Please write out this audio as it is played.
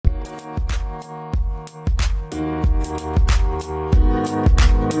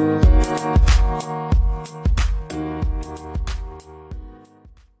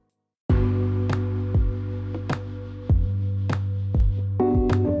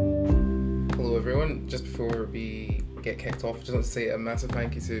just before we get kicked off, I just want to say a massive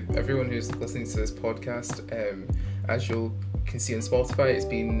thank you to everyone who's listening to this podcast. As you can see on Spotify, it's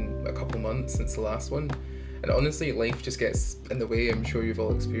been a couple months since the last one. And honestly, life just gets in the way. I'm sure you've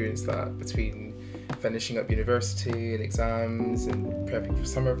all experienced that between finishing up university and exams and prepping for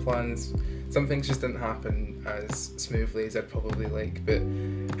summer plans. Some things just didn't happen as smoothly as I'd probably like, but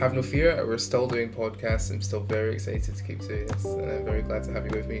have no fear, we're still doing podcasts. I'm still very excited to keep doing this, and I'm very glad to have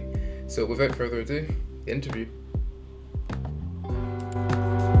you with me. So without further ado, the interview.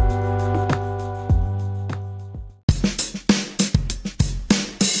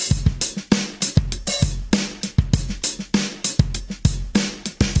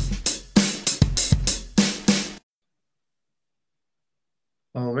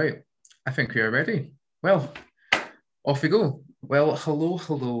 All right, I think we are ready. Well, off we go. Well,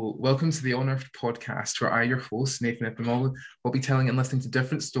 hello. Welcome to the Unearthed podcast, where I, your host, Nathan Epimolu, will be telling and listening to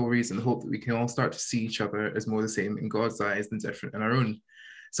different stories in the hope that we can all start to see each other as more the same in God's eyes than different in our own.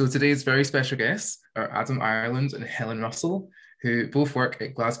 So today's very special guests are Adam Ireland and Helen Russell, who both work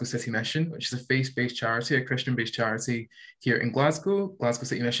at Glasgow City Mission, which is a faith-based charity, a Christian-based charity here in Glasgow. Glasgow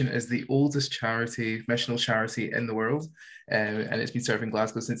City Mission is the oldest missional charity in the world, and it's been serving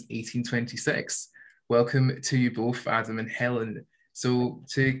Glasgow since 1826. Welcome to you both, Adam and Helen. So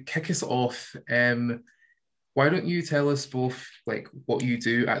to kick us off, why don't you tell us both what you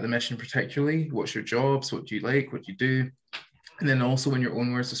do at the mission particularly? What's your jobs? What do you like? What do you do? And then also in your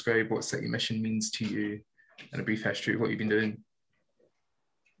own words, describe what City Mission means to you and a brief history of what you've been doing.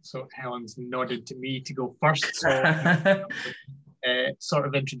 So Helen's nodded to me to go first. So sort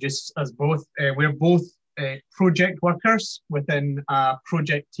of introduce us both. We're both project workers within a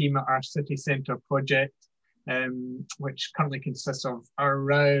project team at our city centre project, which currently consists of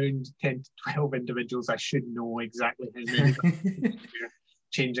around 10 to 12 individuals. I should know exactly how many, but we're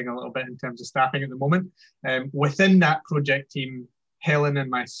changing a little bit in terms of staffing at the moment. Within that project team, Helen and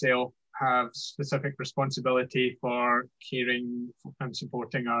myself have specific responsibility for caring and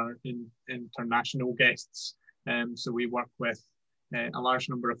supporting our international guests. So we work with a large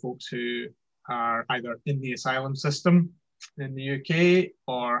number of folks who are either in the asylum system in the UK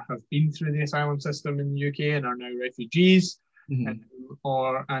or have been through the asylum system in the UK and are now refugees, and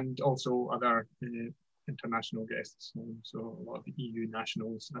also other international guests, so a lot of EU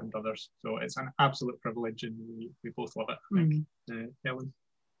nationals and others. So it's an absolute privilege, and we both love it, I think. Helen?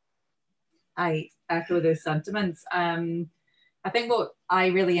 I echo those sentiments. I think what I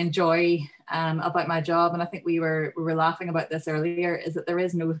really enjoy about my job, and I think we were laughing about this earlier, is that there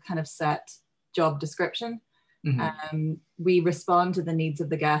is no kind of set job description. We respond to the needs of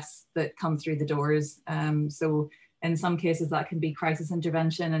the guests that come through the doors. So in some cases that can be crisis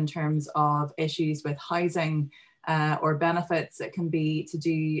intervention in terms of issues with housing or benefits. It can be to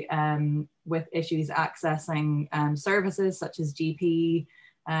do with issues accessing services such as GP,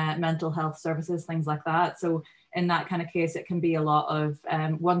 mental health services, things like that. So in that kind of case, it can be a lot of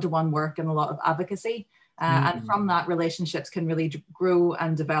one-to-one work and a lot of advocacy. And from that, relationships can really grow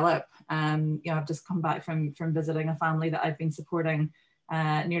and develop. I've just come back from visiting a family that I've been supporting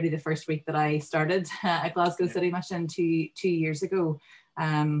nearly the first week that I started at Glasgow City Mission two years ago.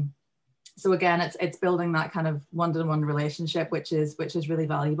 So again, it's building that kind of one-to-one relationship, which is really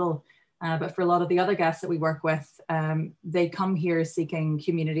valuable. But for a lot of the other guests that we work with, they come here seeking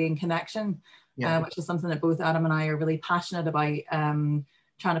community and connection, which is something that both Adam and I are really passionate about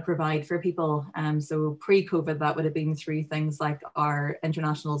trying to provide for people. So pre-COVID, that would have been through things like our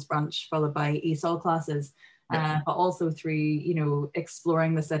internationals brunch followed by ESOL classes, but also through,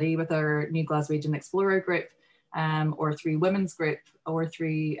 exploring the city with our New Glaswegian Explorer group, or through Women's Group, or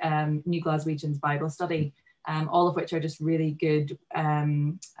through New Glaswegians Bible Study. All of which are just really good,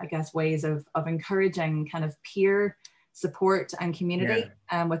 ways of encouraging kind of peer support and community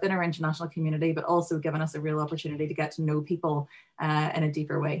within our international community, but also giving us a real opportunity to get to know people in a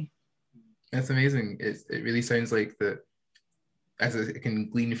deeper way. That's amazing. It really sounds like that, as I can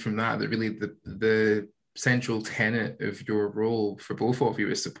glean from that really the central tenet of your role for both of you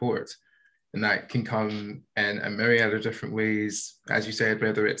is support. And that can come in a myriad of different ways, as you said,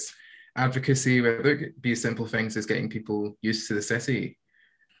 whether it's advocacy, whether it be simple things as getting people used to the city.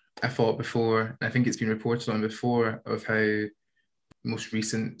 I thought before, and I think it's been reported on before, of how most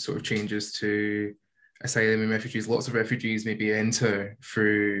recent sort of changes to asylum and refugees, lots of refugees maybe enter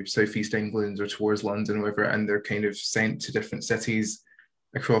through southeast England or towards London or whatever, and they're kind of sent to different cities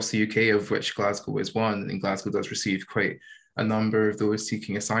across the UK, of which Glasgow is one, and Glasgow does receive quite a number of those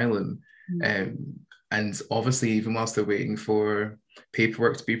seeking asylum. And obviously, even whilst they're waiting for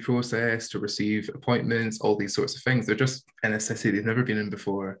paperwork to be processed or receive appointments, all these sorts of things, they're just in a city they've never been in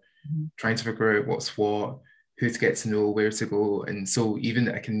before, trying to figure out what's what, who to get to know, where to go. And so even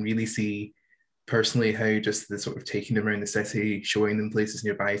I can really see personally how just the sort of taking them around the city, showing them places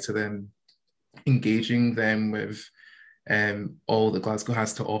nearby to them, engaging them with all that Glasgow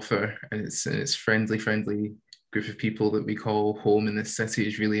has to offer, and it's friendly group of people that we call home in this city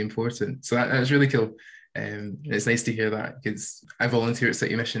is really important. So that's really cool. It's nice to hear that, because I volunteer at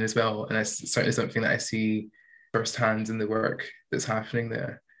City Mission as well, and it's certainly something that I see firsthand in the work that's happening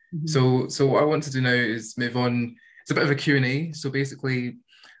there. So what I want to do now is move on. It's a bit of a Q&A. So basically,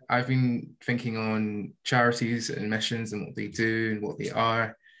 I've been thinking on charities and missions and what they do and what they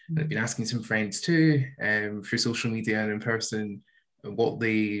are. And I've been asking some friends too, through social media and in person, what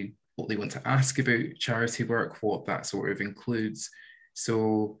they want to ask about charity work, what that sort of includes.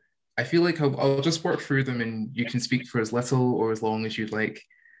 So I feel like I'll just work through them, and you can speak for as little or as long as you'd like.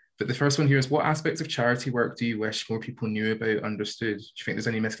 But the first one here is, what aspects of charity work do you wish more people knew about, understood? Do you think there's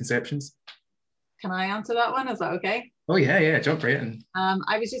any misconceptions? Can I answer that one? Is that okay? Oh yeah, jump right in.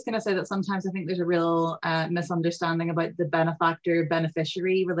 I was just going to say that sometimes I think there's a real misunderstanding about the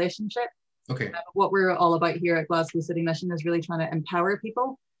benefactor-beneficiary relationship. Okay. What we're all about here at Glasgow City Mission is really trying to empower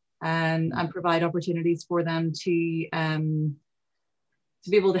people and provide opportunities for them to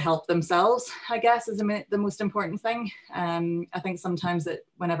be able to help themselves, I guess, is the most important thing. I think sometimes that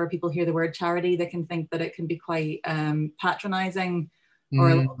whenever people hear the word charity, they can think that it can be quite patronizing or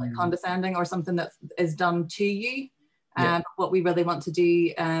a little bit condescending, or something that is done to you. What we really want to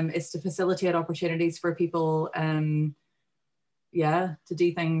do is to facilitate opportunities for people to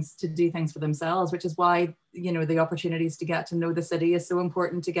do things for themselves, which is why, you know, the opportunities to get to know the city is so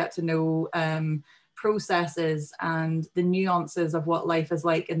important, to get to know processes and the nuances of what life is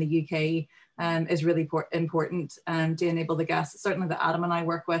like in the UK is really important to enable the guests, certainly that Adam and I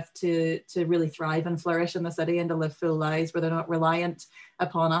work with, to really thrive and flourish in the city and to live full lives where they're not reliant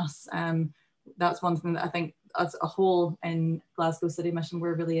upon us. That's one thing that I think as a whole in Glasgow City Mission,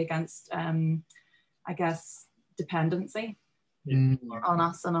 we're really against, I guess, dependency on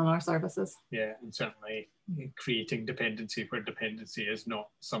us and on our services. Yeah, and certainly creating dependency where dependency is not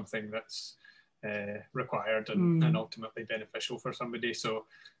something that's required and ultimately beneficial for somebody. So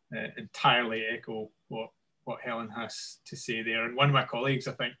entirely echo what Helen has to say there. And one of my colleagues,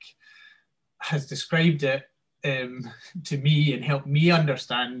 I think, has described it to me and helped me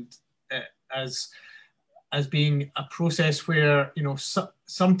understand it as being a process where, you know,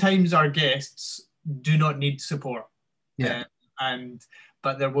 sometimes our guests do not need support.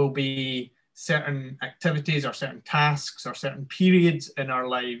 But there will be certain activities or certain tasks or certain periods in our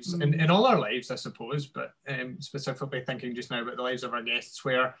lives, in all our lives, I suppose, but specifically thinking just now about the lives of our guests,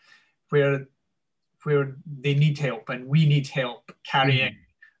 where they need help and we need help carrying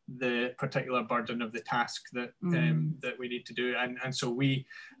the particular burden of the task that that we need to do. And so we,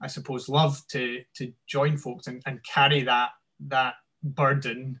 I suppose, love to join folks and carry that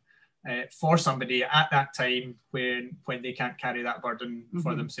burden for somebody at that time when they can't carry that burden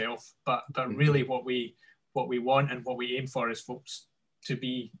for themselves. But really what we want and what we aim for is folks to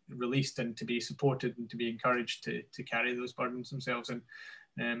be released and to be supported and to be encouraged to carry those burdens themselves.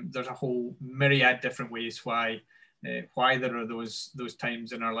 And there's a whole myriad different ways why there are those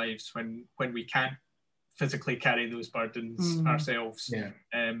times in our lives when we can't physically carry those burdens ourselves.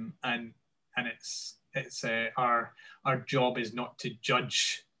 And it's our job is not to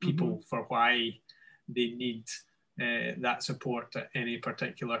judge people for why they need that support at any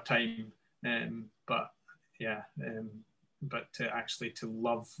particular time, but to actually to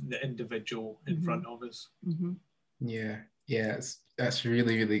love the individual in front of us. That's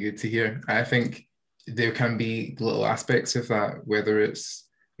really, really good to hear. I think there can be little aspects of that, whether it's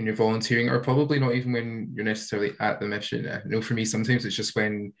when you're volunteering or probably not even when you're necessarily at the mission. I know for me, sometimes it's just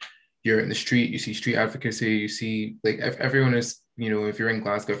when you're in the street, you see street advocacy, you see, like, if everyone is, you know, if you're in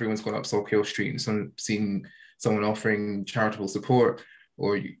Glasgow, everyone's going up Salthill Street and seeing someone offering charitable support,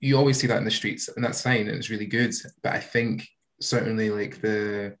 or you always see that in the streets, and that's fine and it's really good. But I think certainly like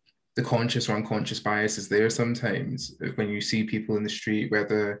the conscious or unconscious bias is there sometimes when you see people in the street,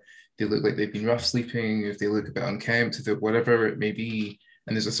 whether they look like they've been rough sleeping, if they look a bit unkempt, whatever it may be,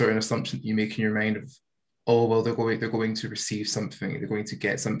 and there's a certain assumption that you make in your mind of, oh, well, they're going to receive something, they're going to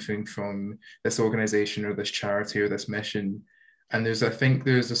get something from this organization or this charity or this mission. And I think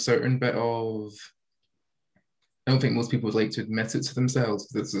there's a certain bit of, I don't think most people would like to admit it to themselves,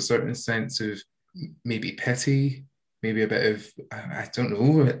 there's a certain sense of maybe pity, maybe a bit of, I don't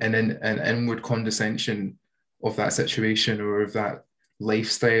know, an inward condescension of that situation or of that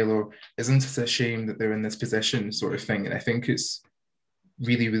lifestyle, or isn't it a shame that they're in this position, sort of thing. And I think it's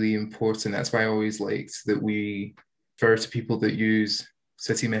really, really important. That's why I always liked that we refer to people that use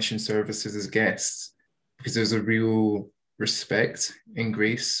City Mission services as guests, because there's a real respect and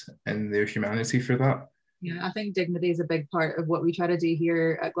grace and their humanity for that. Yeah, I think dignity is a big part of what we try to do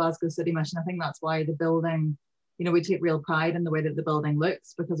here at Glasgow City Mission. I think that's why the building, you know, we take real pride in the way that the building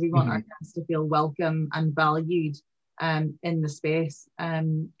looks, because we want our guests to feel welcome and valued in the space.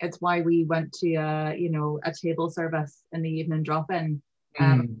 It's why we went to a table service in the evening drop-in.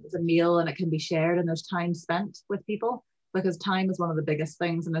 It's a meal and it can be shared, and there's time spent with people, because time is one of the biggest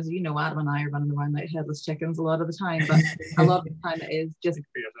things. And as you know, Adam and I are running around like headless chickens a lot of the time, but a lot of the time it is just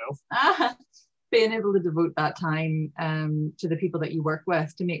for yourself. Being able to devote that time to the people that you work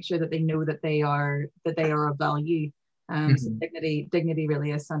with, to make sure that they know that they are of value. So dignity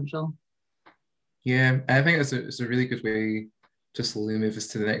really is essential. Yeah, I think it's a really good way to slowly move us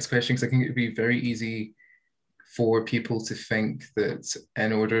to the next question, because I think it would be very easy for people to think that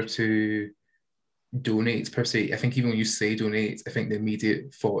in order to donate per se, I think even when you say donate, I think the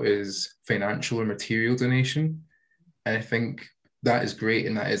immediate thought is financial or material donation. And I think that is great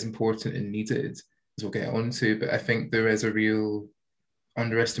and that is important and needed, as we'll get on to, but I think there is a real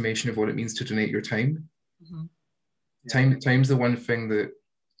underestimation of what it means to donate your time. Time's the one thing that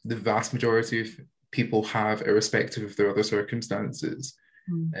the vast majority of people have, irrespective of their other circumstances.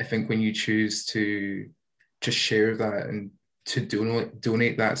 I think when you choose to share that and to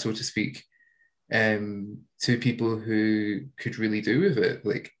donate that, so to speak, to people who could really do with it,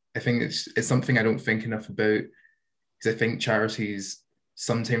 like, I think it's something I don't think enough about, because I think charities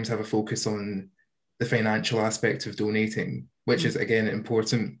sometimes have a focus on the financial aspect of donating, which is, again,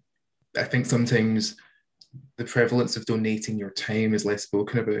 important. I think sometimes the prevalence of donating your time is less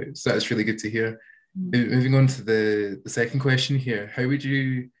spoken about. So that's really good to hear. Moving on to the second question here, how would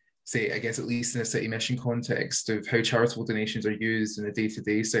you say, I guess at least in a City Mission context, of how charitable donations are used in a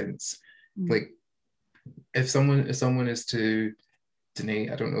day-to-day sense? Like, if someone is to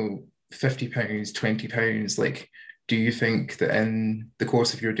donate, I don't know, £50, £20, like, do you think that in the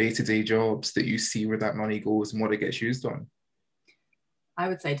course of your day-to-day jobs that you see where that money goes and what it gets used on? I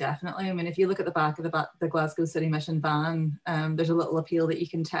would say definitely. I mean, if you look at the back of the Glasgow City Mission van, there's a little appeal that you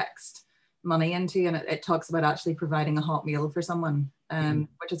can text money into, and it talks about actually providing a hot meal for someone,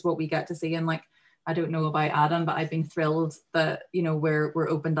 which is what we get to see. And like, I don't know about Adam, but I've been thrilled that, you know, we're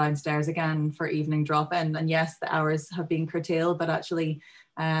open downstairs again for evening drop-in. And yes, the hours have been curtailed, but actually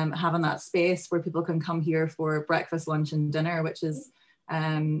having that space where people can come here for breakfast, lunch and dinner, which is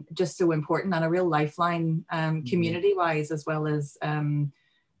just so important, and a real lifeline, community-wise, as well as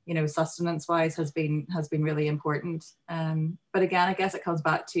sustenance-wise, has been really important. But again, I guess it comes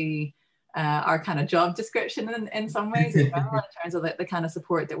back to our kind of job description in some ways as well, in terms of the kind of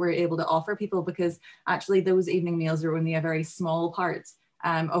support that we're able to offer people, because actually those evening meals are only a very small part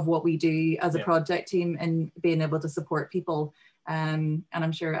of what we do as a project team and being able to support people. And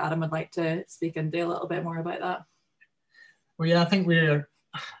I'm sure Adam would like to speak and do a little bit more about that. Well, yeah, I think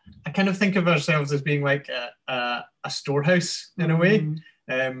I kind of think of ourselves as being like a storehouse in a way.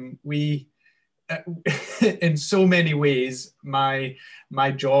 We, in so many ways, my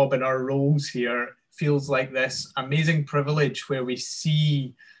job and our roles here feels like this amazing privilege where we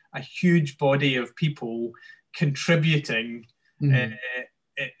see a huge body of people contributing and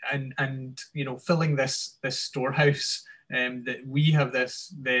you know, filling this storehouse, that we have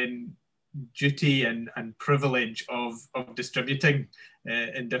this then duty and privilege of distributing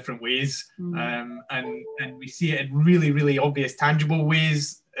in different ways, and we see it in really, really obvious, tangible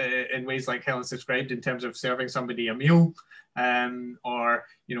ways, in ways like Helen's described, in terms of serving somebody a meal, or,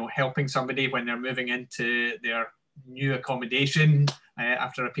 you know, helping somebody when they're moving into their new accommodation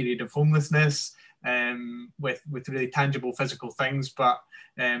after a period of homelessness, with really tangible physical things. But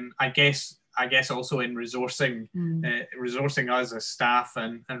I guess also in resourcing us as staff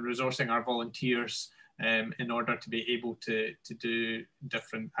and resourcing our volunteers in order to be able to do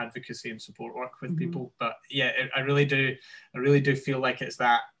different advocacy and support work with people. But yeah, I really do feel like it's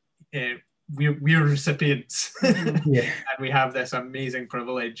that we're recipients, and we have this amazing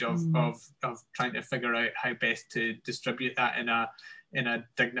privilege of trying to figure out how best to distribute that in a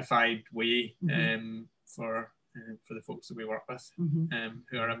dignified way, for the folks that we work with,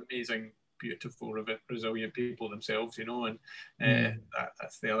 who are amazing, beautiful, resilient people themselves, you know. And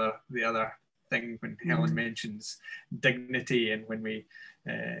that's the other thing when Helen mentions dignity, and when we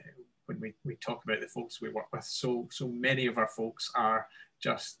talk about the folks we work with, so many of our folks are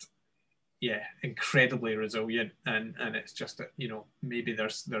just incredibly resilient, and it's just that, you know, maybe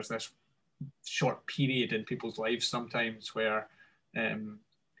there's this short period in people's lives sometimes where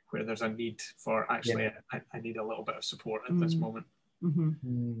where there's a need for actually, I need a little bit of support at this moment.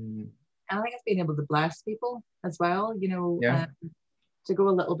 And I think it's being able to bless people as well, you know, to go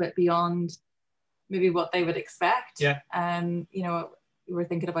a little bit beyond maybe what they would expect. You know, we were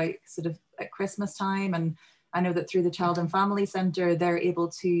thinking about sort of at Christmas time, and I know that through the Child and Family Centre, they're able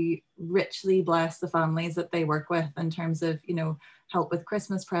to richly bless the families that they work with in terms of, you know, help with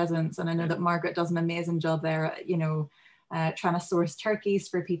Christmas presents. And I know that Margaret does an amazing job there, you know, trying to source turkeys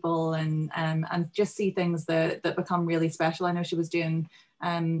for people and just see things that become really special. I know she was doing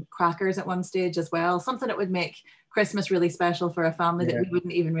crackers at one stage as well, something that would make Christmas really special for a family that we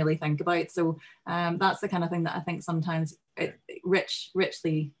wouldn't even really think about. So that's the kind of thing that I think sometimes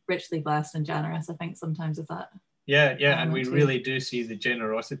richly blessed and generous. I think sometimes is that. And we really do see the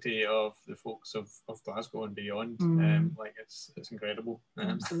generosity of the folks of Glasgow and beyond. Like it's incredible.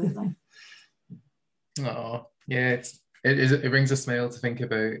 Absolutely. Oh yeah, it brings a smile to think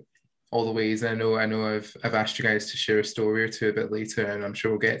about all the ways. I know I've asked you guys to share a story or two a bit later, and I'm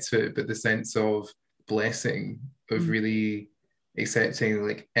sure we'll get to it, but the sense of blessing, of really accepting,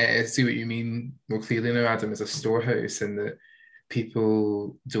 like, I see what you mean more clearly now, Adam, as a storehouse, and that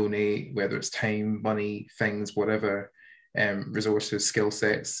people donate, whether it's time, money, things, whatever, resources, skill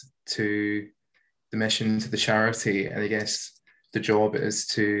sets to the mission, to the charity. And I guess the job is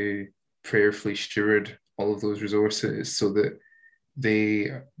to prayerfully steward all of those resources so that they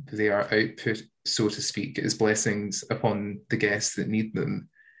are output, so to speak, as blessings upon the guests that need them.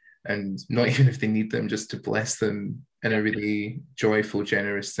 And not even if they need them, just to bless them in a really joyful,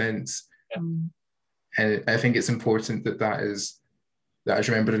 generous sense. And I think it's important that is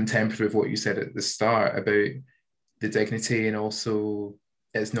remembered and tempered with what you said at the start about the dignity, and also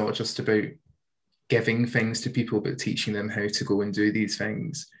it's not just about giving things to people, but teaching them how to go and do these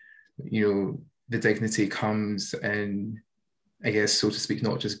things. You know, the dignity comes in, I guess, so to speak,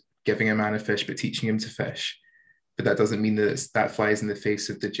 not just giving a man a fish, but teaching him to fish. But that doesn't mean that that flies in the face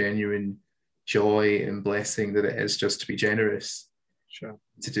of the genuine joy and blessing that it is just to be generous. Sure.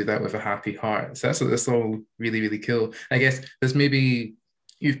 To do that with a happy heart. So that's all really, really cool. I guess there's maybe,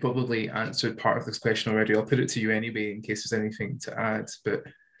 you've probably answered part of this question already. I'll put it to you anyway in case there's anything to add. But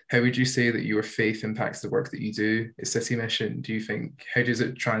how would you say that your faith impacts the work that you do at City Mission? Do you think, how does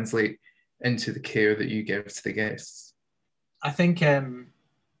it translate into the care that you give to the guests? I think in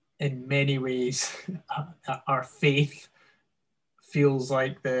many ways, our faith feels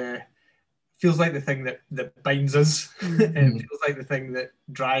like the thing that binds us. It feels like the thing that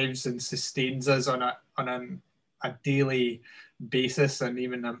drives and sustains us on a daily basis, and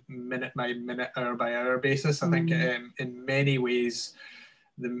even a minute by minute, hour by hour basis. I think in many ways,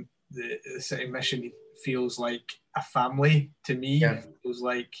 the City Mission feels like a family to me. It feels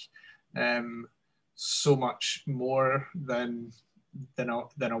like so much more than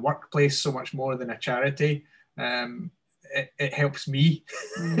a workplace, so much more than a charity. It helps me.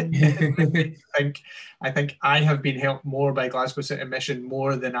 I think I have been helped more by Glasgow City Mission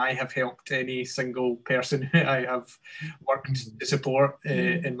more than I have helped any single person I have worked to support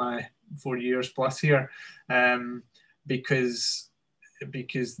in my 4 years plus here, because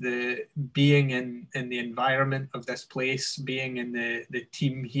the being in the environment of this place, being in the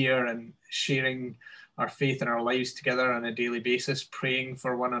team here, and sharing our faith and our lives together on a daily basis, praying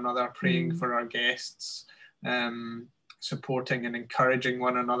for one another, praying for our guests, supporting and encouraging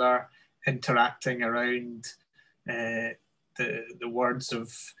one another, interacting around the words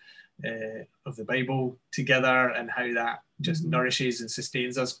of the Bible together, and how that just nourishes and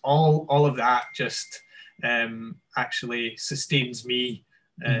sustains us. All of that just actually sustains me,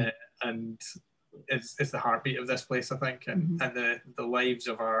 and is the heartbeat of this place, I think, and the lives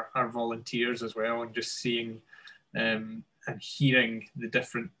of our volunteers as well, and just seeing and hearing the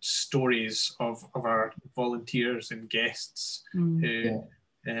different stories of our volunteers and guests who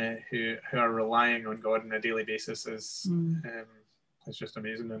are relying on God on a daily basis is just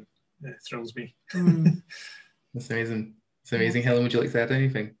amazing, and it thrills me. That's amazing. It's amazing. Helen, would you like to add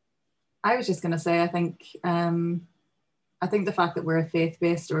anything? I was just going to say, I think the fact that we're a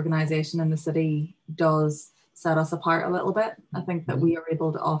faith-based organisation in the city does set us apart a little bit. I think that we are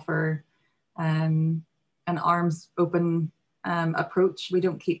able to offer an arm's open approach. We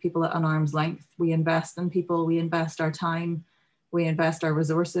don't keep people at an arm's length. We invest in people. We invest our time. We invest our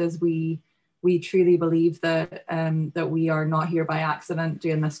resources. We truly believe that that we are not here by accident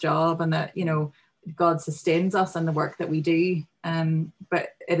doing this job, and that, you know, God sustains us in the work that we do.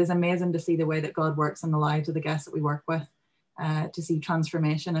 But it is amazing to see the way that God works in the lives of the guests that we work with, to see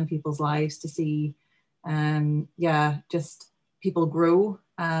transformation in people's lives, to see, just people grow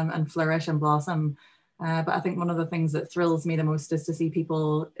and flourish and blossom. But I think one of the things that thrills me the most is to see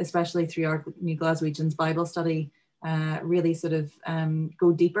people, especially through our New Glaswegians Bible study, really sort of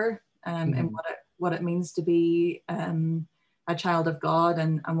go deeper in what it means to be a child of God,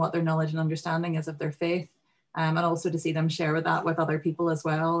 and what their knowledge and understanding is of their faith. And also to see them share that with other people as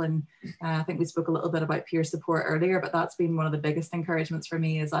well. And I think we spoke a little bit about peer support earlier, but that's been one of the biggest encouragements for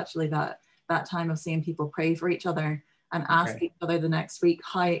me, is actually that time of seeing people pray for each other and ask each other the next week,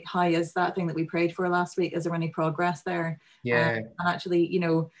 how is that thing that we prayed for last week? Is there any progress there? And actually, you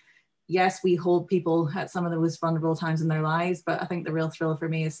know, yes, we hold people at some of the most vulnerable times in their lives, but I think the real thrill for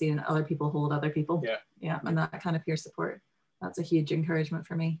me is seeing other people hold other people. And that kind of peer support, that's a huge encouragement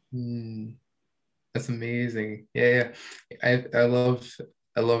for me. That's amazing. I love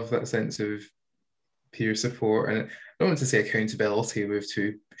that sense of peer support, and I don't want to say accountability with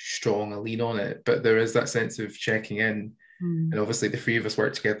too strong a lean on it, but there is that sense of checking in. And obviously the three of us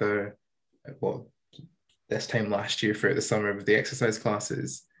worked together this time last year throughout the summer with the exercise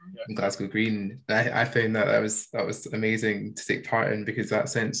classes in Glasgow Green. And I found that was amazing to take part in, because that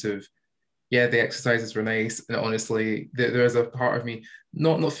sense of, the exercises were nice, and honestly there is a part of me,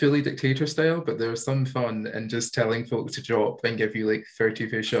 not fully dictator style, but there was some fun in just telling folk to drop and give you like 30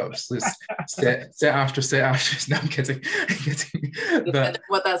 push-ups, just set after set after. No, I'm kidding. But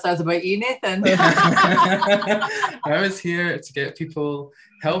what that says about you, Nathan. I was here to get people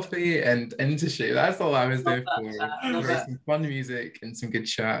healthy and into shape. That's all I was there for. There was some fun music and some good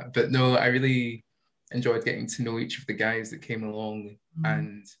chat. But no, I really enjoyed getting to know each of the guys that came along.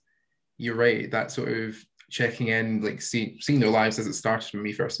 And you're right, that sort of checking in, like seeing their lives as it started when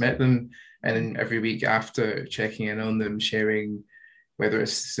we first met them, and then every week after, checking in on them, sharing whether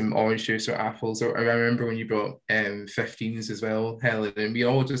it's some orange juice or apples. Or I remember when you brought 15s as well, Helen, and we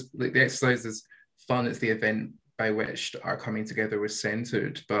all just, like, the exercise is fun. It's the event by which our coming together was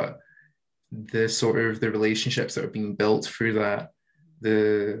centered, but the sort of the relationships that are being built through that,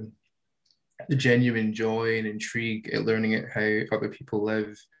 the genuine joy and intrigue at learning at how other people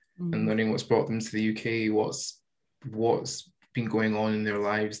live, and learning what's brought them to the UK, what's been going on in their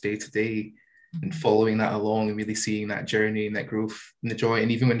lives day to day, and following that along and really seeing that journey and that growth and the joy.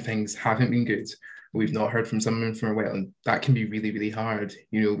 And even when things haven't been good, we've not heard from someone for a while, and that can be really, really hard.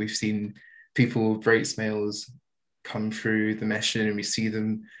 You know, we've seen people with bright smiles come through the mission, and we see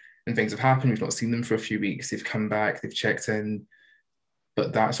them and things have happened. We've not seen them for a few weeks. They've come back, they've checked in.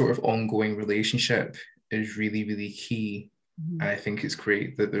 But that sort of ongoing relationship is really, really key. And I think it's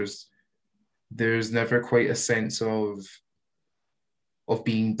great that there's never quite a sense of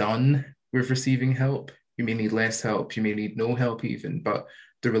being done with receiving help. You may need less help, you may need no help even, but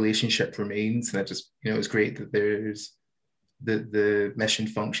the relationship remains. And I just, it's great that there's the mission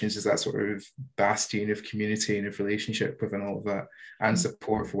functions as that sort of bastion of community and of relationship within all of that, and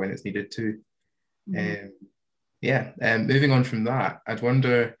support for when it's needed to. Moving on from that, I'd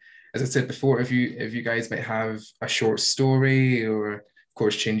wonder, as I said before, if you guys might have a short story, or of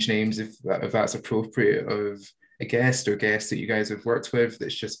course change names if that's appropriate, of a guest or guests that you guys have worked with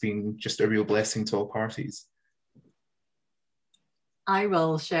that's just been a real blessing to all parties. I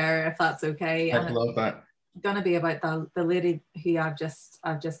will share, if that's okay. I'd love that. It's going to be about the lady who I've just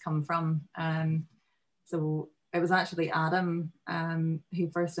come from. So it was actually Adam who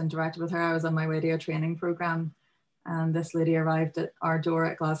first interacted with her. I was on my radio training program, and this lady arrived at our door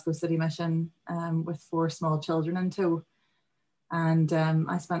at Glasgow City Mission with 4 small children in tow. And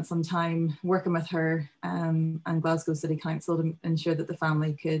I spent some time working with her and Glasgow City Council to ensure that the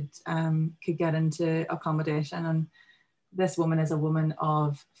family could get into accommodation. And this woman is a woman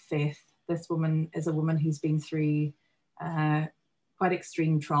of faith. This woman is a woman who's been through quite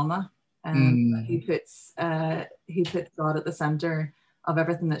extreme trauma. Who puts God at the center of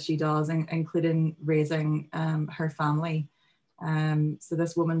everything that she does, including raising her family. So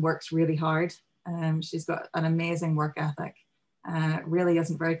this woman works really hard. She's got an amazing work ethic. Really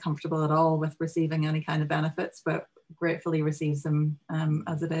isn't very comfortable at all with receiving any kind of benefits, but gratefully receives them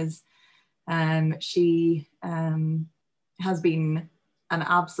as it is. She has been an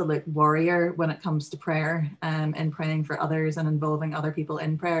absolute warrior when it comes to prayer and praying for others and involving other people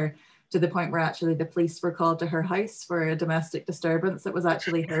in prayer, to the point where actually the police were called to her house for a domestic disturbance. It was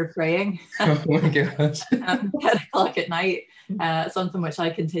actually her praying. Oh my gosh. At 10 o'clock at night, something which I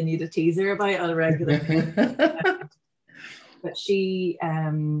continue to tease her about on a regular basis. But she's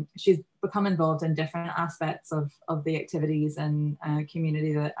become involved in different aspects of the activities and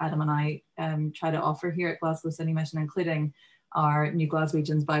community that Adam and I try to offer here at Glasgow City Mission, including our New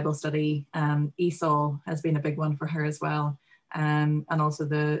Glaswegians Bible study. ESOL has been a big one for her as well. And also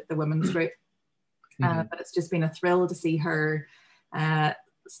the women's group. But it's just been a thrill to see her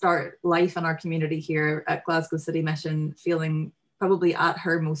start life in our community here at Glasgow City Mission feeling probably at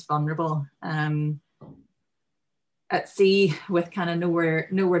her most vulnerable, at sea with kind of nowhere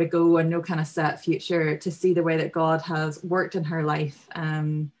to go and no kind of set future, to see the way that God has worked in her life,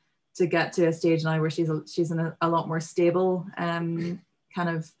 to get to a stage now where she's in a lot more stable kind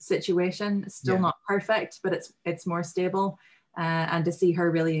of situation. It's still not perfect, but it's more stable, and to see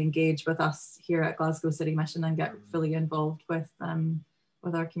her really engage with us here at Glasgow City Mission and get fully involved with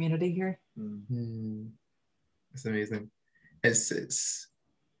our community here. It's amazing. It's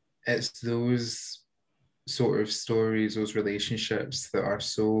those sort of stories, those relationships that are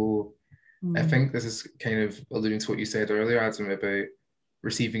so, I think this is kind of alluding to what you said earlier, Adam, about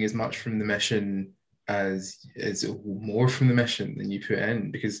receiving as much from the mission as more from the mission than you put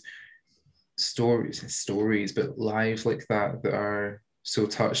in, because stories, but lives like that are so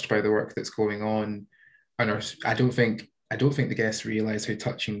touched by the work that's going on, and I don't think the guests realize how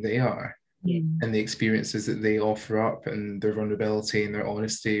touching they are, and the experiences that they offer up, and their vulnerability and their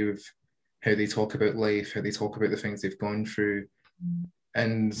honesty with how they talk about life, how they talk about the things they've gone through,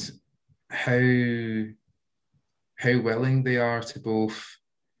 and how willing they are to both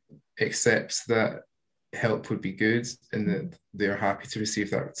accept that help would be good and that they're happy to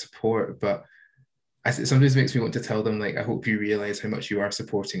receive that support. But it sometimes makes me want to tell them, like, I hope you realize how much you are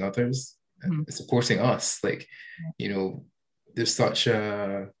supporting others, supporting us. Like, you know, there's such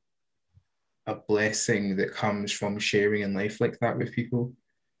a blessing that comes from sharing in life like that with people.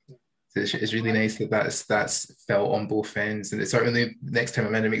 It's really nice that that's felt on both ends, and it's certainly next time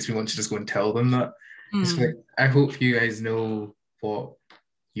I'm in, it makes me want to just go and tell them that. It's like, I hope you guys know what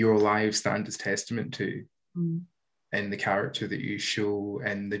your lives stand as testament to, and the character that you show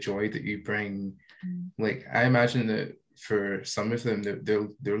and the joy that you bring. Like, I imagine that for some of them,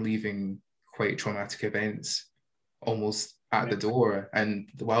 they're leaving quite traumatic events almost at the door, and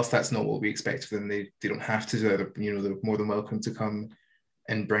whilst that's not what we expect of them, they don't have to. They're more than welcome to come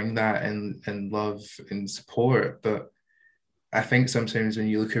and bring that and love and support. But I think sometimes when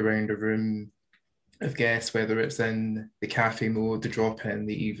you look around a room of guests, whether it's in the cafe mode, the drop-in,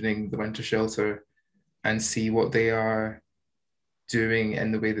 the evening, the winter shelter, and see what they are doing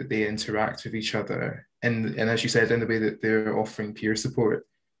in the way that they interact with each other, and as you said, in the way that they're offering peer support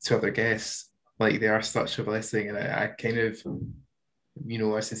to other guests, like, they are such a blessing. And I kind of,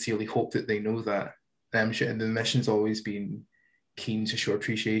 I sincerely hope that they know that. And I'm sure the mission's always been keen to show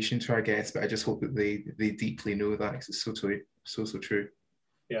appreciation to our guests, but I just hope that they deeply know that, because it's so true.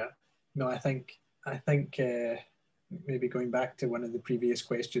 Yeah, no, I think maybe going back to one of the previous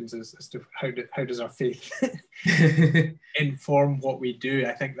questions as to how does our faith inform what we do.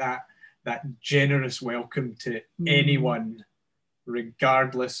 I think that generous welcome to anyone,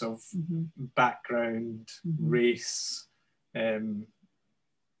 regardless of background, race,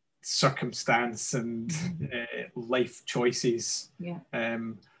 circumstance, and life choices.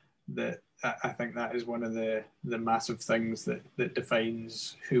 That I think that is one of the massive things that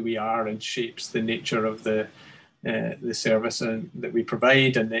defines who we are and shapes the nature of the service that we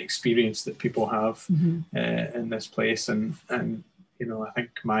provide and the experience that people have in this place. And I think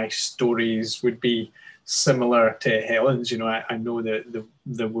my stories would be similar to Helen's. I know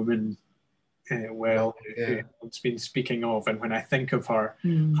the woman who Helen's been speaking of, and when I think of her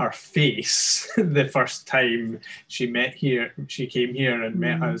face the first time she came here and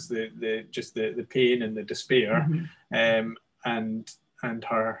met us, the pain and the despair, and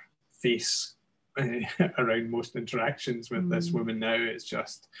her face around most interactions with this woman now, it's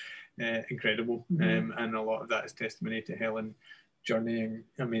just incredible. And a lot of that is testimony to Helen journeying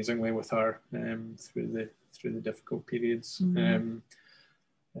amazingly with her through the difficult periods. And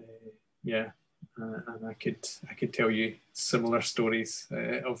I could tell you similar stories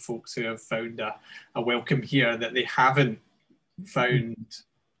of folks who have found a welcome here that they haven't found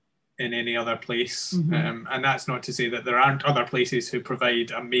in any other place. And that's not to say that there aren't other places who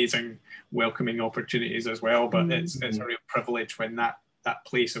provide amazing welcoming opportunities as well, but it's a real privilege when that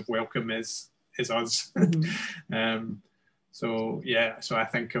place of welcome is us. So I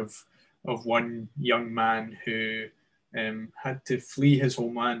think of one young man who had to flee his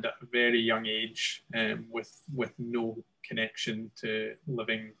homeland at a very young age, with no connection to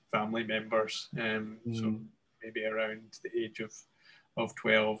living family members, so maybe around the age of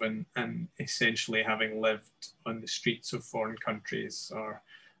 12, and essentially having lived on the streets of foreign countries or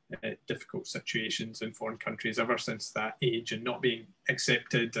difficult situations in foreign countries ever since that age, and not being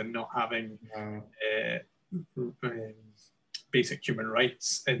accepted and not having basic human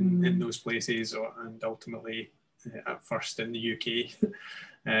rights in those places, and ultimately at first in the UK.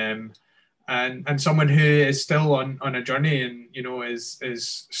 and someone who is still on a journey, and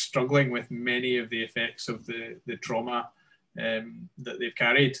is struggling with many of the effects of the trauma that they've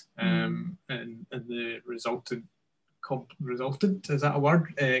carried, and the resultant is that a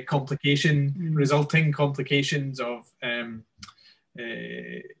word? Resulting complications of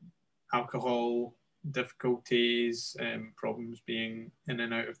alcohol difficulties, problems being in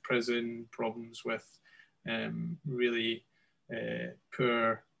and out of prison, problems with really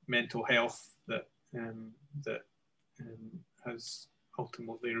poor mental health that has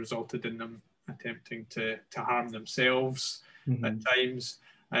ultimately resulted in them attempting to harm themselves at times.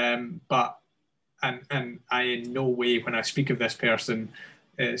 But I in no way, when I speak of this person,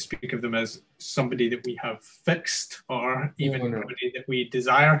 speak of them as somebody that we have fixed, or even somebody that we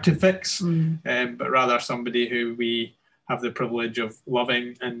desire to fix, but rather somebody who we have the privilege of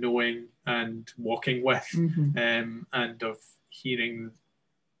loving and knowing and walking with, and of hearing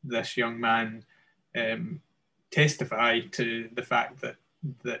this young man testify to the fact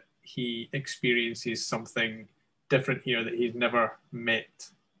that he experiences something different here that he's never met,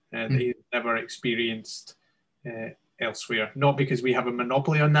 that he's never experienced elsewhere. Not because we have a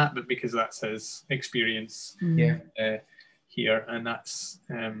monopoly on that, but because that's his experience here, and that's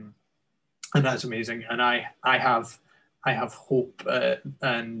amazing. And I have hope,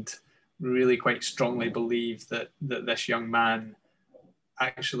 and really quite strongly believe that this young man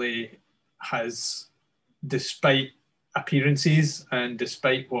actually has, despite appearances and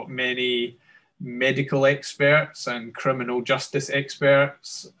despite what many medical experts and criminal justice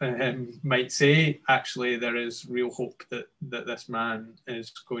experts might say, actually there is real hope that this man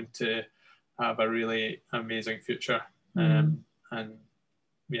is going to have a really amazing future. And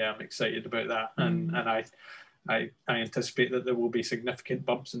yeah, I'm excited about that. And I anticipate that there will be significant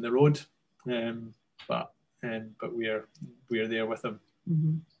bumps in the road, but we are there with him.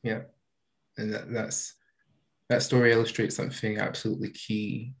 Yeah, and that story illustrates something absolutely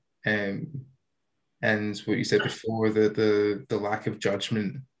key. And what you said before, the lack of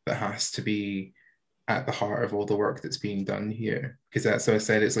judgment that has to be at the heart of all the work that's being done here. Because that's what I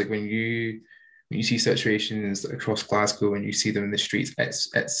said, it's like when you see situations across Glasgow and you see them in the streets,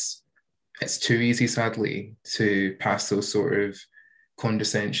 it's too easy, sadly, to pass those sort of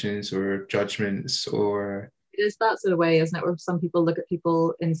condescensions or judgments. Or it is that sort of way, isn't it, where some people look at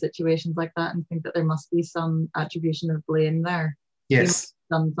people in situations like that and think that there must be some attribution of blame there. Yes.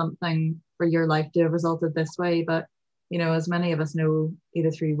 You done something for your life to have resulted this way, but as many of us know,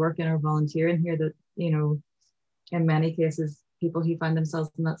 either through working or volunteering here, that in many cases people who find themselves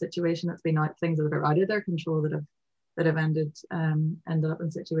in that situation, it's been things that are out of their control that have ended up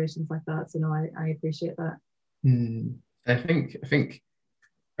in situations like that. So no, I appreciate that. I think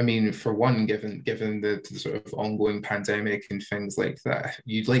I mean, for one, given the sort of ongoing pandemic and things like that,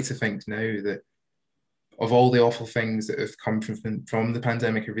 you'd like to think now that of all the awful things that have come from the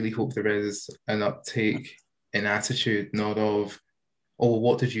pandemic, I really hope there is an uptake in attitude, not of, oh,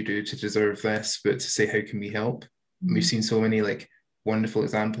 what did you do to deserve this, but to say, how can we help? And we've seen so many wonderful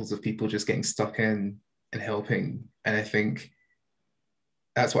examples of people just getting stuck in and helping. And I think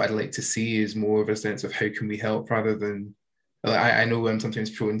that's what I'd like to see, is more of a sense of how can we help, rather than, I know I'm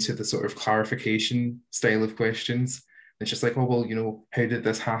sometimes prone to the sort of clarification style of questions. It's just like, oh, well, how did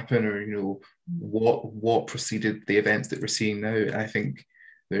this happen? Or, what preceded the events that we're seeing now? And I think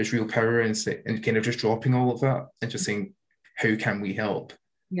there's real power in kind of just dropping all of that and just saying, how can we help?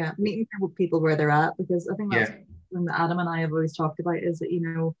 Yeah, meeting people where they're at, because I think that's something that Adam and I have always talked about, is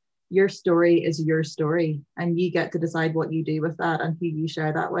that, your story is your story, and you get to decide what you do with that and who you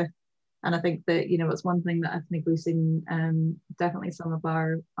share that with. And I think that, it's one thing that I think we've seen definitely some of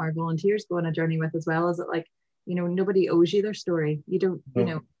our volunteers go on a journey with as well, is that nobody owes you their story. You don't,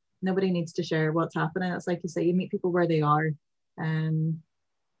 nobody needs to share what's happening. It's like you say, you meet people where they are, and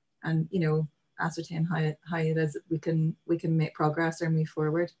ascertain how it is that we can make progress or move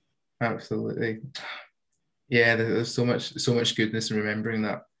forward. Absolutely. Yeah, there's so much goodness in remembering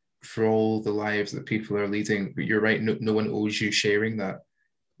that for all the lives that people are leading. But you're right, no one owes you sharing that.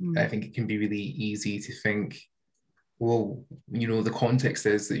 I think it can be really easy to think, well, the context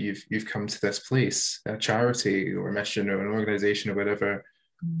is that you've come to this place, a charity or a mission or an organization or whatever.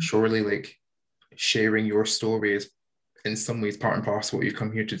 Surely, sharing your story is in some ways part and parcel what you've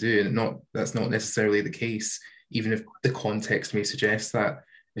come here to do, and that's not necessarily the case, even if the context may suggest that.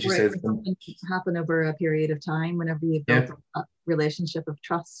 As you said, happen over a period of time, whenever you've built a relationship of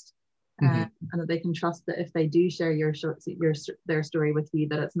trust. And that they can trust that if they do share their story with you,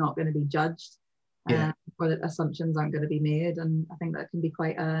 that it's not going to be judged, or that assumptions aren't going to be made. And I think that can be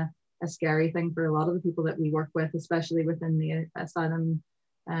quite a scary thing for a lot of the people that we work with, especially within the asylum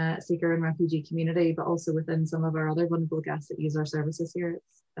seeker and refugee community, but also within some of our other vulnerable guests that use our services here.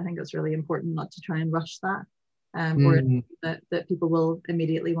 I think it's really important not to try and rush that, or that people will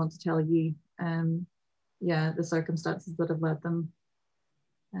immediately want to tell you, the circumstances that have led them.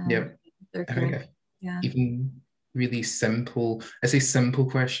 Their care. Even really simple, I say simple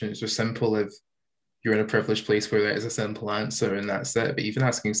questions, or simple if you're in a privileged place where there is a simple answer and that's it. But even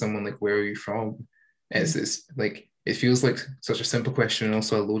asking someone like, where are you from? It's like, it feels like such a simple question and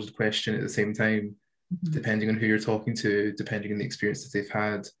also a loaded question at the same time, depending on who you're talking to, depending on the experience that they've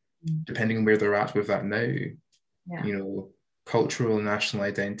had, depending on where they're at with that now. You know, cultural and national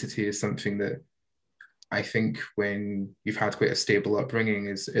identity is something that I think when you've had quite a stable upbringing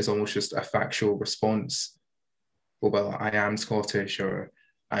is almost just a factual response. Well, I am Scottish, or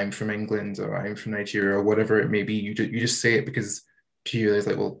I'm from England, or I'm from Nigeria, or whatever it may be. You just say it because to you it's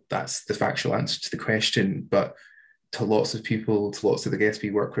like, well, that's the factual answer to the question. But to lots of people, to lots of the guests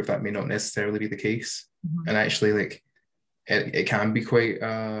we work with, that may not necessarily be the case. And actually, like, it can be quite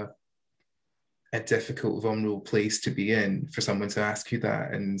a difficult, vulnerable place to be in for someone to ask you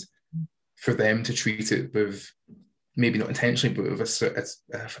that, and for them to treat it with, maybe not intentionally, but with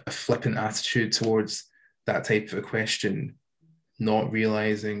a flippant attitude towards that type of a question, not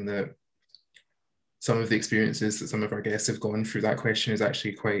realizing that some of the experiences that some of our guests have gone through, that question is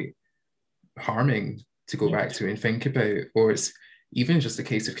actually quite harming to go back to and think about, or it's even just a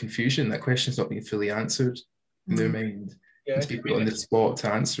case of confusion. That question's not being fully answered in their mind. And to be put on the spot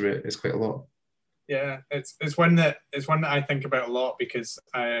to answer it is quite a lot. Yeah, it's one that I think about a lot, because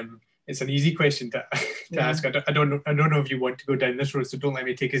it's an easy question to ask. I don't know if you want to go down this road, so don't let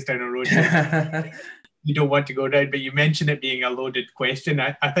me take us down a road you don't want to go down. But you mentioned it being a loaded question.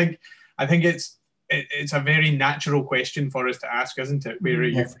 I think it's a very natural question for us to ask, isn't it? Where are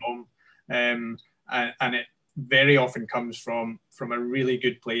you from? And it very often comes from a really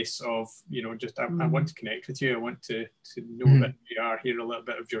good place of, you know, just I want to connect with you. I want to know that you are, hear a little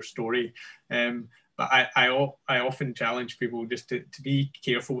bit of your story. But I often challenge people just to be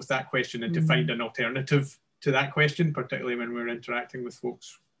careful with that question and to find an alternative to that question, particularly when we're interacting with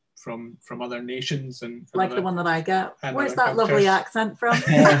folks from other nations and like the one that I get. Where's that lovely accent from?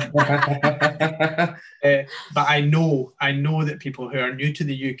 But I know that people who are new to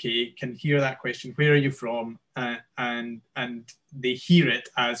the UK can hear that question, where are you from? And they hear it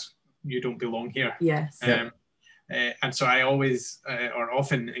as, you don't belong here. Yes. And so I always or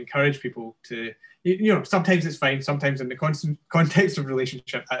often encourage people to, you know, sometimes it's fine, sometimes in the context of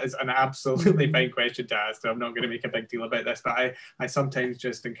relationship, that is an absolutely fine question to ask. So I'm not going to make a big deal about this, but I sometimes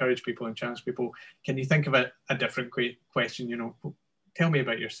just encourage people and challenge people, can you think of a different question, you know, tell me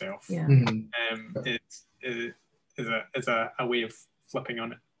about yourself. It's a way of flipping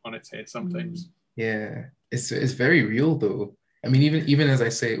on its head sometimes. Yeah, it's very real though. I mean, even as I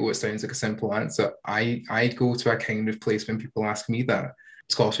say, it sounds like a simple answer, I go to a kind of place when people ask me that.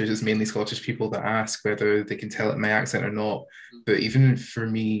 Scottish, it's mainly Scottish people that ask whether they can tell it my accent or not. But even for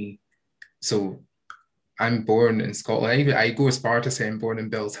me, so I'm born in Scotland. I go as far to say I'm born in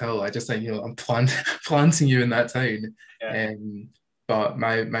Bells Hill. I just think, you know, I'm planting you in that town. But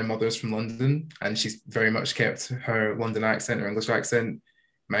my mother's from London, and she's very much kept her London accent, her English accent.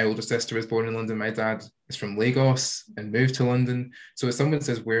 My older sister was born in London. My dad is from Lagos and moved to London. So if someone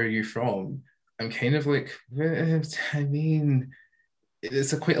says, where are you from? I'm kind of like, I mean,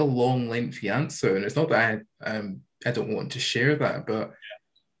 it's quite a long, lengthy answer. And it's not that I don't want to share that, but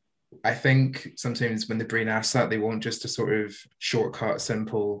I think sometimes when the brain asks that, they want just a sort of shortcut,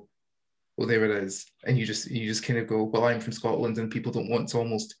 simple, well, there it is. And you just kind of go, well, I'm from Scotland, and people don't want to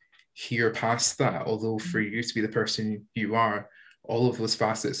almost hear past that. Although for you to be the person you are, all of those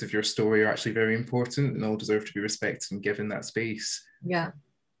facets of your story are actually very important and all deserve to be respected and given that space.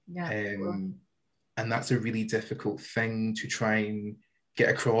 And that's a really difficult thing to try and get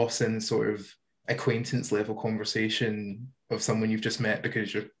across in sort of acquaintance level conversation of someone you've just met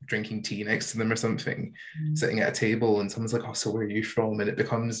because you're drinking tea next to them or something, sitting at a table, and someone's like, oh, so where are you from? And it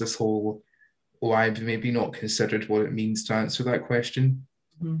becomes this whole, oh, I've maybe not considered what it means to answer that question.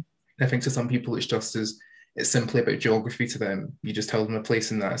 I think to some people it's simply about geography to them. You just tell them a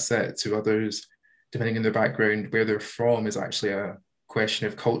place and that's it. To others, depending on their background, where they're from is actually a question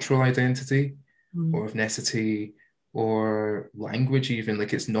of cultural identity or ethnicity or language even.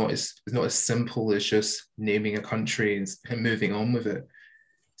 Like it's not as simple as just naming a country and moving on with it.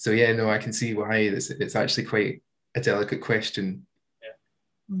 So yeah, no, I can see why it's actually quite a delicate question.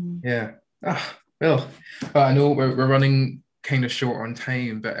 Well, I know we're running kind of short on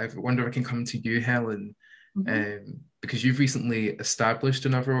time, but I wonder if I can come to you, Helen. because you've recently established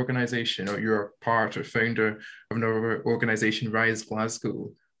another organisation, or you're part or founder of another organisation, Rise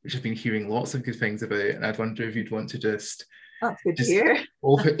Glasgow, which I've been hearing lots of good things about. And I'd wonder if you'd want to just That's good to hear.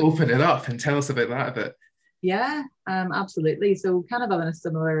 open it up and tell us about that a bit. Yeah, absolutely. So kind of in a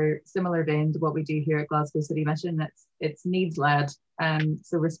similar vein to what we do here at Glasgow City Mission, it's needs led.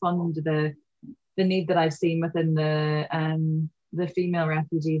 So responding to the need that I've seen within the female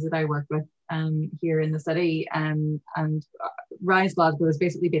refugees that I work with here in the city, and Rise Glasgow has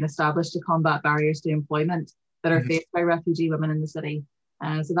basically been established to combat barriers to employment that are faced by refugee women in the city.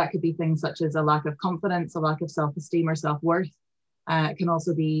 So that could be things such as a lack of confidence, a lack of self-esteem or self-worth. It can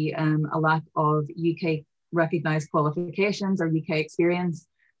also be a lack of UK recognised qualifications or UK experience,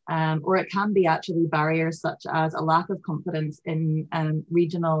 or it can be actually barriers such as a lack of confidence in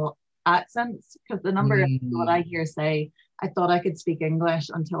regional accents, because the number of people that I hear say, I thought I could speak English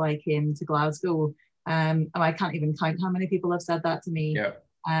until I came to Glasgow, and I can't even count how many people have said that to me.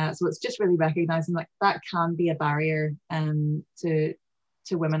 Yeah. So it's just really recognising like that can be a barrier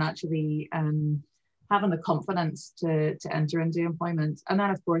to women actually having the confidence to enter into employment. And then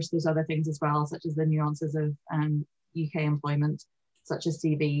of course there's other things as well, such as the nuances of UK employment, such as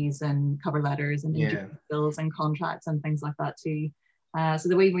CVs and cover letters and interview skills and contracts and things like that too. So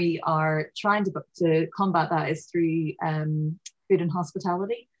the way we are trying to combat that is through food and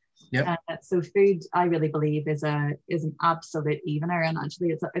hospitality. So food, I really believe, is an absolute evener, and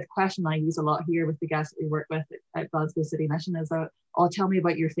actually it's a question I use a lot here with the guests that we work with at Glasgow City Mission is, tell me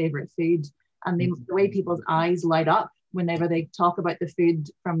about your favourite food. And the way people's eyes light up whenever they talk about the food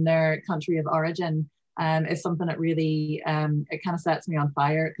from their country of origin is something that really, it kind of sets me on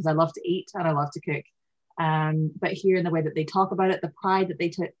fire, because I love to eat and I love to cook. But hearing the way that they talk about it, the pride that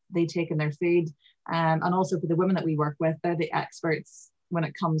they take in their food, and also for the women that we work with, they're the experts when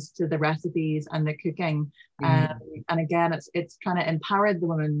it comes to the recipes and the cooking. And again, it's trying to empower the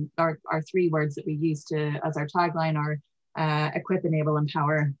women. Our three words that we use as our tagline are equip, enable,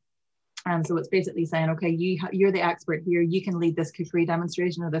 empower. And so it's basically saying, okay, you're the expert here. You can lead this cookery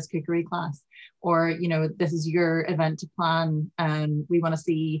demonstration or this cookery class, or this is your event to plan. And we want to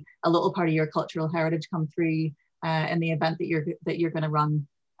see a little part of your cultural heritage come through in the event that you're going to run.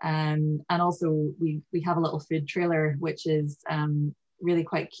 And also we have a little food trailer, which is really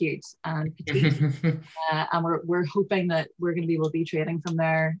quite cute and petite. And we're hoping that we're going to be able to be trading from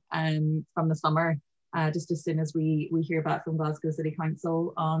there from the summer. Just as soon as we hear back from Glasgow City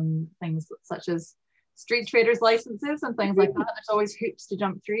Council on things such as street traders licenses and things like that. There's always hoops to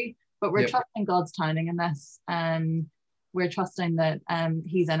jump through, but we're trusting God's timing in this. We're trusting that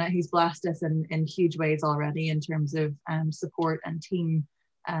He's in it. He's blessed us in huge ways already in terms of support and team,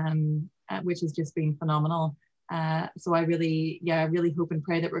 which has just been phenomenal. So I really hope and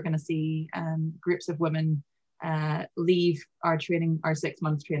pray that we're going to see groups of women leave our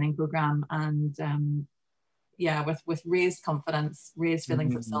 6-month training program and with raised confidence, raised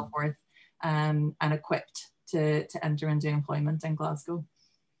feelings of self-worth, and equipped to enter into employment in Glasgow.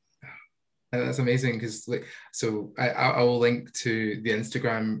 That's amazing, because so I will link to the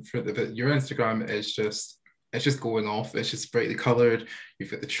Instagram but your Instagram is just going off. It's just brightly coloured.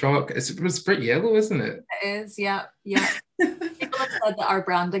 You've got the truck. It's bright yellow, isn't it? It is, yeah. People have said that our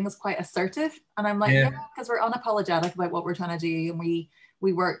branding is quite assertive, and I'm like, because we're unapologetic about what we're trying to do, and we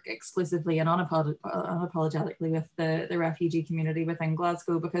work exclusively and unapologetically with the refugee community within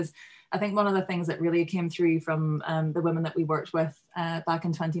Glasgow, because I think one of the things that really came through from the women that we worked with back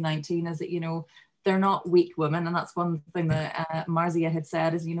in 2019 is that they're not weak women, and that's one thing that Marzia had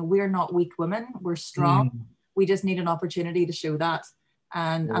said is we're not weak women, we're strong. We just need an opportunity to show that.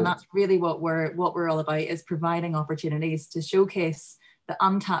 And that's really what we're all about, is providing opportunities to showcase the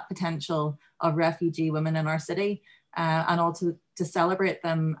untapped potential of refugee women in our city, and also to celebrate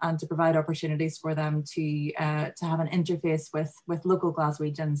them and to provide opportunities for them to have an interface with local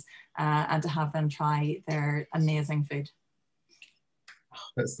Glaswegians and to have them try their amazing food.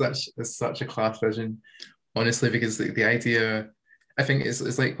 That's such a class vision, honestly, because the idea, I think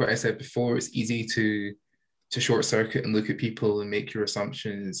it's like what I said before, it's easy to short circuit and look at people and make your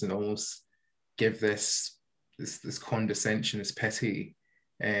assumptions and almost give this condescension, this pity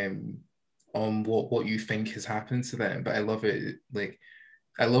on what you think has happened to them. But I love it. Like,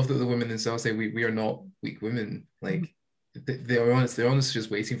 I love that the women themselves say we are not weak women. Like, they're honestly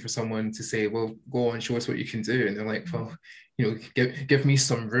just waiting for someone to say, well, go on, show us what you can do. And they're like, well, give me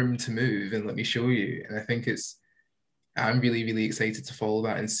some room to move and let me show you. And I think I'm really, really excited to follow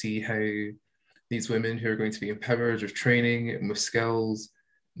that and see how these women who are going to be empowered with training and with skills,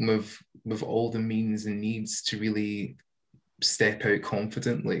 with all the means and needs to really step out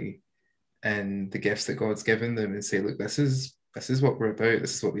confidently and the gifts that God's given them and say, look, this is what we're about.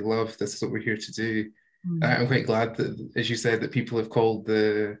 This is what we love. This is what we're here to do. I'm quite glad that, as you said, that people have called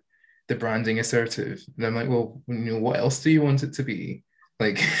the branding assertive. And I'm like, well, what else do you want it to be?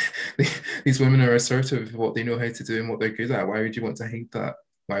 Like, these women are assertive of what they know how to do and what they're good at. Why would you want to hate that?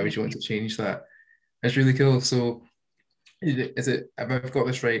 Why would you want to change that? It's really cool. So is it, if I've got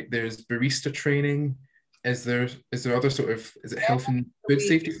this right, there's barista training. Is there other sort of, is it health and food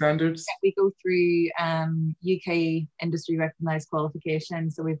safety standards? We go through UK industry recognised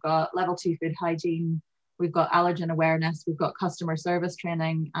qualifications. So we've got level 2 food hygiene, we've got allergen awareness, we've got customer service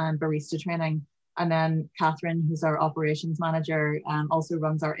training and barista training. And then Catherine, who's our operations manager, also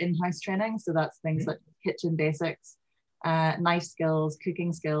runs our in-house training. So that's things like kitchen basics, knife skills,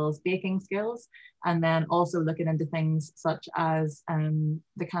 cooking skills, baking skills, and then also looking into things such as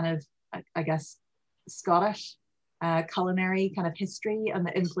the kind of, I guess, Scottish culinary kind of history and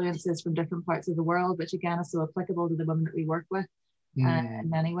the influences from different parts of the world, which again is so applicable to the women that we work with in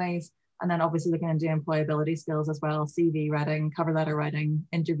many ways. And then obviously looking into employability skills as well, CV writing, cover letter writing,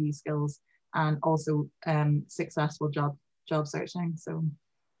 interview skills, and also successful job searching. So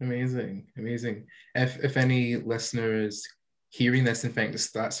amazing. If any listeners hearing this and think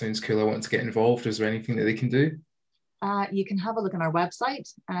that sounds cool, I want to get involved, is there anything that they can do? You can have a look on our website.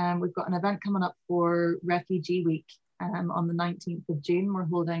 We've got an event coming up for Refugee Week on the 19th of June. We're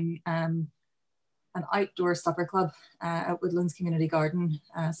holding an outdoor supper club at Woodlands Community Garden.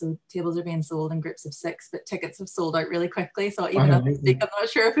 So tables are being sold in groups of 6, but tickets have sold out really quickly. So even at this week, I'm not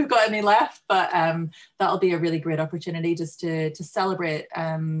sure if we've got any left, but that'll be a really great opportunity just to celebrate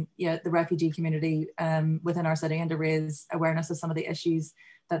the refugee community within our city and to raise awareness of some of the issues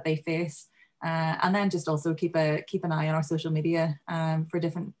that they face. And then just also keep an eye on our social media for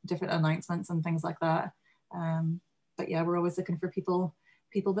different announcements and things like that. But yeah, we're always looking for people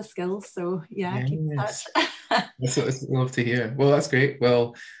with skills. So yeah, keep in touch. That's love to hear. Well, that's great.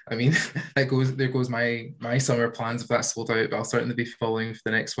 Well, I mean, there goes my summer plans if that's sold out. But I'll certainly be following for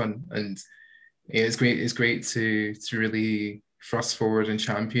the next one. And yeah, it's great to really thrust forward and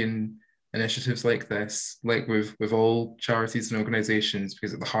champion initiatives like this, like with all charities and organizations,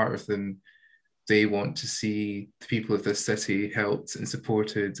 because at the heart of them, they want to see the people of this city helped and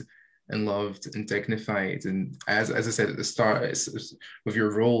supported and loved and dignified. And as I said at the start, it's with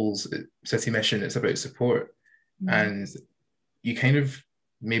your roles at City Mission, it's about support. And you kind of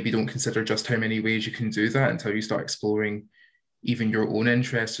maybe don't consider just how many ways you can do that until you start exploring even your own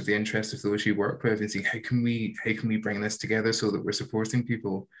interests or the interests of those you work with and seeing how can we bring this together so that we're supporting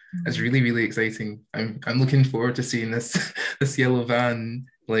people. It's really, really exciting. I'm looking forward to seeing this yellow van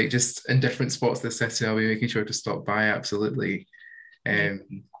like just in different spots of the city. I'll be making sure to stop by, absolutely.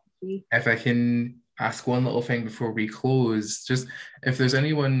 If I can ask one little thing before we close, just if there's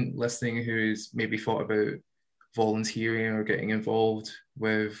anyone listening who's maybe thought about volunteering or getting involved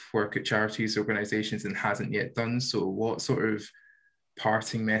with work at charities, organisations and hasn't yet done so, what sort of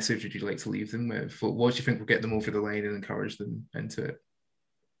parting message would you like to leave them with? What do you think will get them over the line and encourage them into it?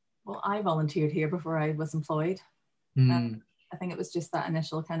 Well, I volunteered here before I was employed. I think it was just that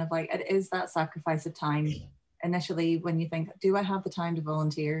initial kind of like, it is that sacrifice of time initially when you think, do I have the time to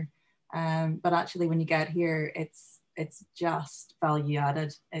volunteer? But actually when you get here, it's just value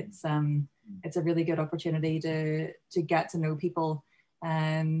added. It's a really good opportunity to get to know people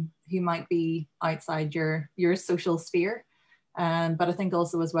who might be outside your social sphere. But I think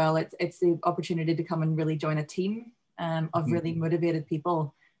also as well, it's the opportunity to come and really join a team of really motivated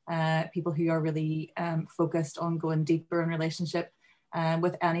people. People who are really focused on going deeper in relationship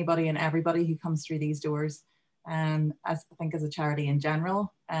with anybody and everybody who comes through these doors. As I think as a charity in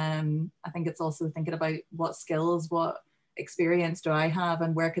general, I think it's also thinking about what skills, what experience do I have,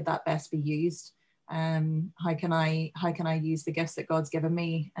 and where could that best be used? How can I use the gifts that God's given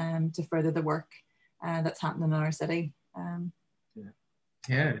me to further the work that's happening in our city?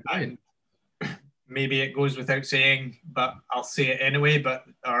 Right. Maybe it goes without saying, but I'll say it anyway, but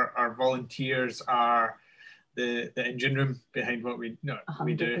our volunteers are the engine room behind what we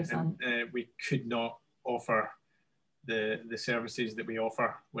do. And we could not offer the services that we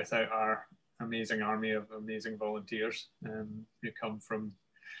offer without our amazing army of amazing volunteers who come from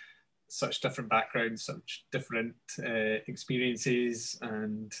such different backgrounds, such different experiences,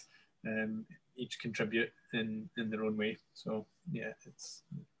 and each contribute in their own way. So yeah, it's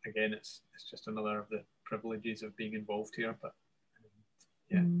just another of the privileges of being involved here. But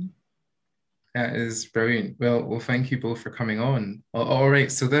yeah. That is brilliant. Well, thank you both for coming on. All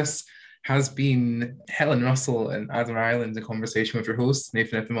right, so this has been Helen Russell and Adam Ireland, a conversation with your host,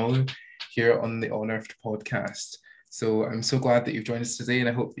 Nathan Epimolu, here on the Unearthed podcast. So I'm so glad that you've joined us today, and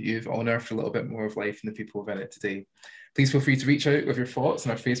I hope that you've unearthed a little bit more of life and the people within it today. Please feel free to reach out with your thoughts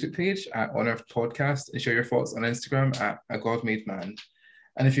on our Facebook page at Unearthed Podcast, and share your thoughts on Instagram at A God Made Man.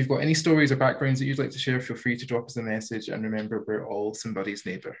 And if you've got any stories or backgrounds that you'd like to share, feel free to drop us a message. And remember, we're all somebody's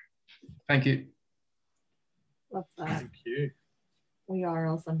neighbour. Thank you. Love that. Thank you. We are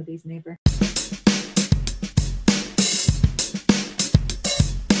all somebody's neighbour.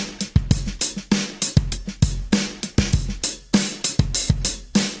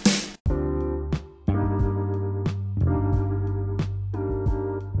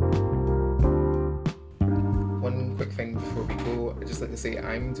 One quick thing before we go, I'd just like to say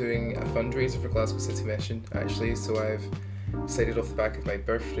I'm doing a fundraiser for Glasgow City Mission, actually. So I've decided off the back of my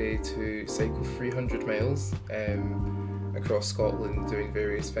birthday to cycle 300 miles across Scotland, doing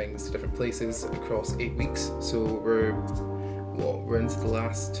various things to different places across 8 weeks. So we're into the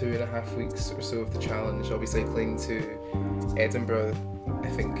last 2.5 weeks or so of the challenge. I'll be cycling to Edinburgh, I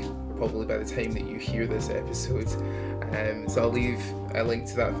think, probably by the time that you hear this episode. So I'll leave a link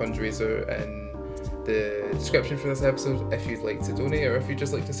to that fundraiser in the description for this episode if you'd like to donate, or if you'd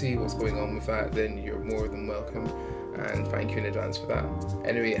just like to see what's going on with that, then you're more than welcome, and thank you in advance for that.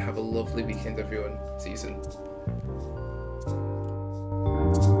 Anyway, have a lovely weekend, everyone. See you soon.